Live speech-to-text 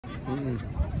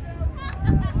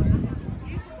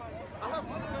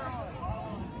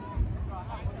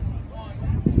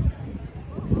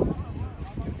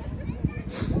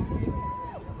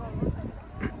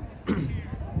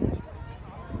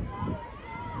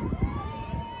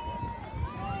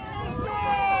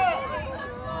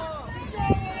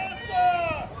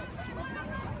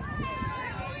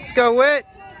Let's go, Whit.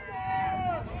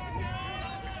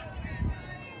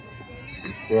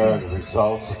 Here are the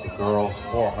results of the girls'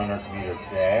 400-meter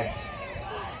dash.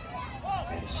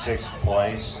 In 6th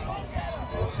place,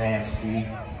 Rosansky,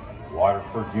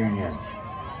 Waterford Union.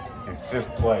 In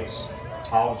 5th place,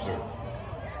 Hauser,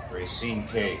 Racine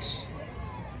Case.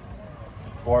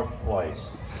 In 4th place,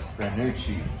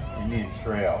 Granucci, Indian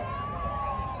Trail.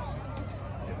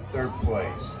 In 3rd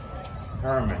place,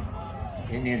 Herman,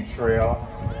 Indian Trail,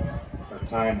 for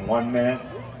time 1 minute,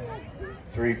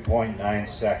 3.9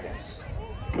 seconds.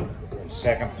 In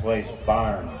 2nd place,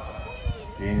 Barnes,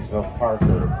 Janesville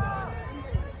Parker,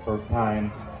 for time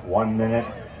 1 minute,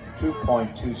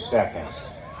 2.2 seconds.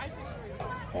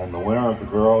 And the winner of the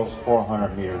girls'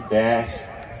 400-meter dash,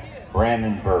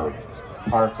 Brandenburg,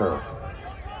 Parker,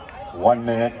 1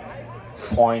 minute,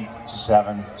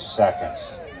 0.7 seconds.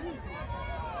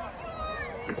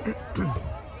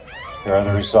 Here are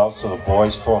the results of the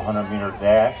boys' 400-meter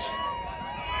dash.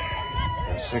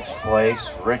 In 6th place,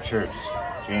 Richards,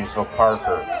 Janesville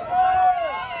Parker.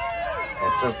 In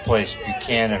 5th place,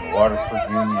 Buchanan, Waterford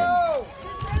Union.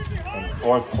 In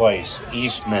 4th place,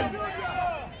 Eastman,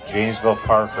 Janesville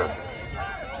Parker.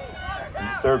 In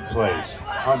 3rd place,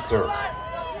 Hunter,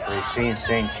 Racine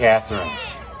St. Catharines.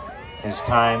 His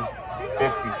time,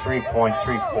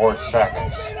 53.34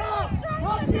 seconds.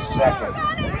 His second,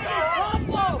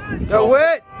 Go,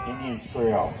 Whit. Indian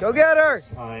Trail. Go get her.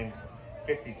 His time,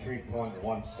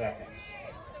 53.1 seconds.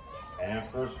 And in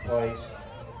 1st place,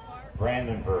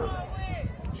 Brandenburg,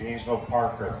 Janesville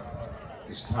Parker.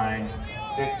 His time,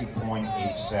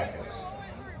 50.8 seconds.